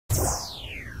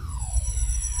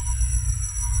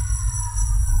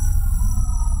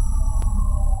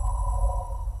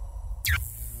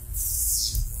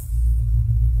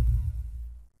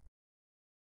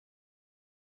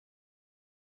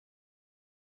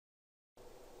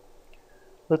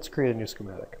Let's create a new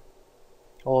schematic.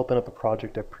 I'll open up a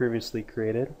project I previously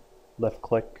created, left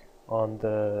click on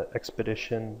the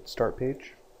Expedition start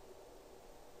page.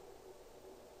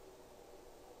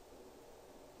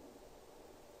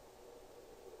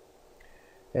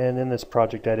 And in this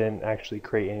project I didn't actually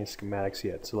create any schematics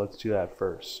yet, so let's do that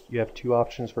first. You have two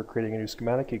options for creating a new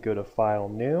schematic. You go to File,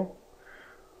 New,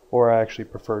 or I actually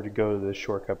prefer to go to the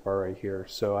shortcut bar right here.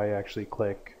 So I actually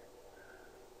click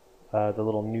the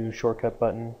little New shortcut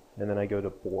button, and then I go to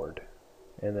Board.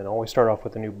 And then always start off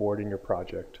with a new board in your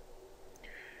project.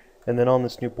 And then on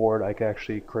this new board I can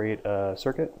actually create a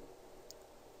circuit.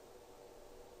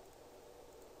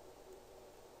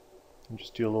 And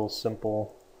just do a little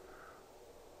simple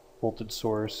voltage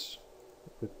source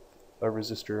with a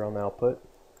resistor on the output.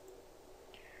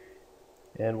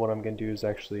 And what I'm going to do is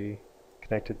actually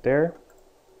connect it there.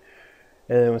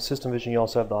 And then with SystemVision you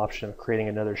also have the option of creating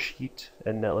another sheet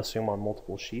and netlist them on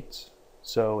multiple sheets.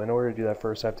 So in order to do that,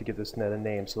 first I have to give this net a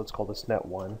name, so let's call this net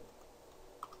 1.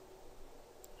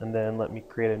 And then let me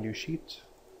create a new sheet.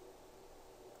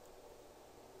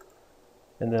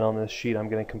 And then on this sheet I'm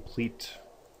going to complete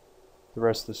the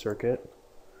rest of the circuit.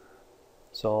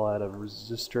 So I'll add a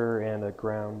resistor and a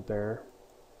ground there.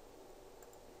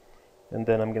 And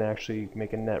then I'm going to actually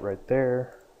make a net right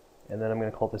there. And then I'm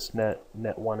going to call this net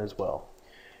 1 as well.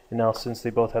 And now since they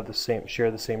both have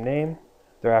share the same name,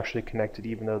 they're actually connected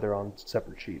even though they're on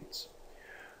separate sheets.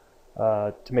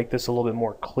 To make this a little bit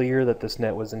more clear that this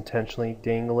net was intentionally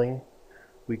dangling,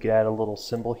 we could add a little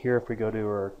symbol here if we go to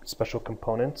our special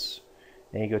components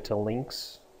and you go to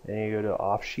links and you go to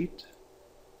off sheet.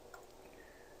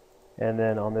 And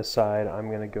then on this side I'm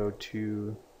going to go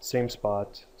to same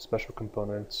spot, special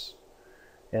components,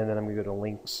 and then I'm going to go to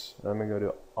links, and I'm going to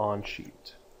go to on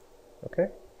sheet. Okay?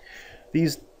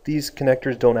 These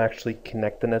connectors don't actually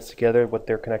connect the nets together. What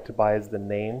they're connected by is the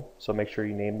name, so make sure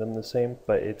you name them the same,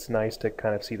 but it's nice to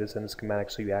kind of see this in the schematic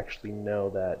so you actually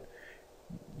know that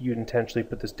you intentionally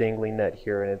put this dangling net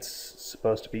here and it's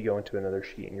supposed to be going to another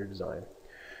sheet in your design.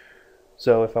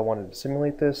 So if I wanted to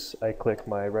simulate this, I click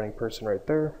my running person right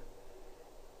there.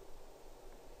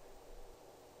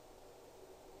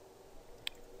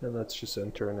 And let's just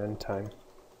enter an end time.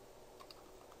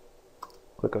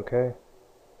 Click OK.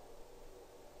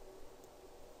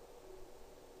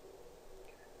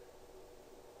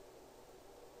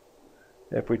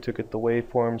 If we took it the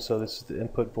waveform, so this is the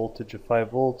input voltage of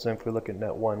 5 volts, and if we look at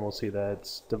net 1, we'll see that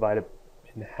it's divided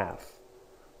in half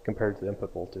compared to the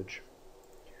input voltage.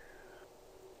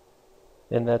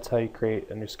 And that's how you create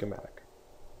a new schematic.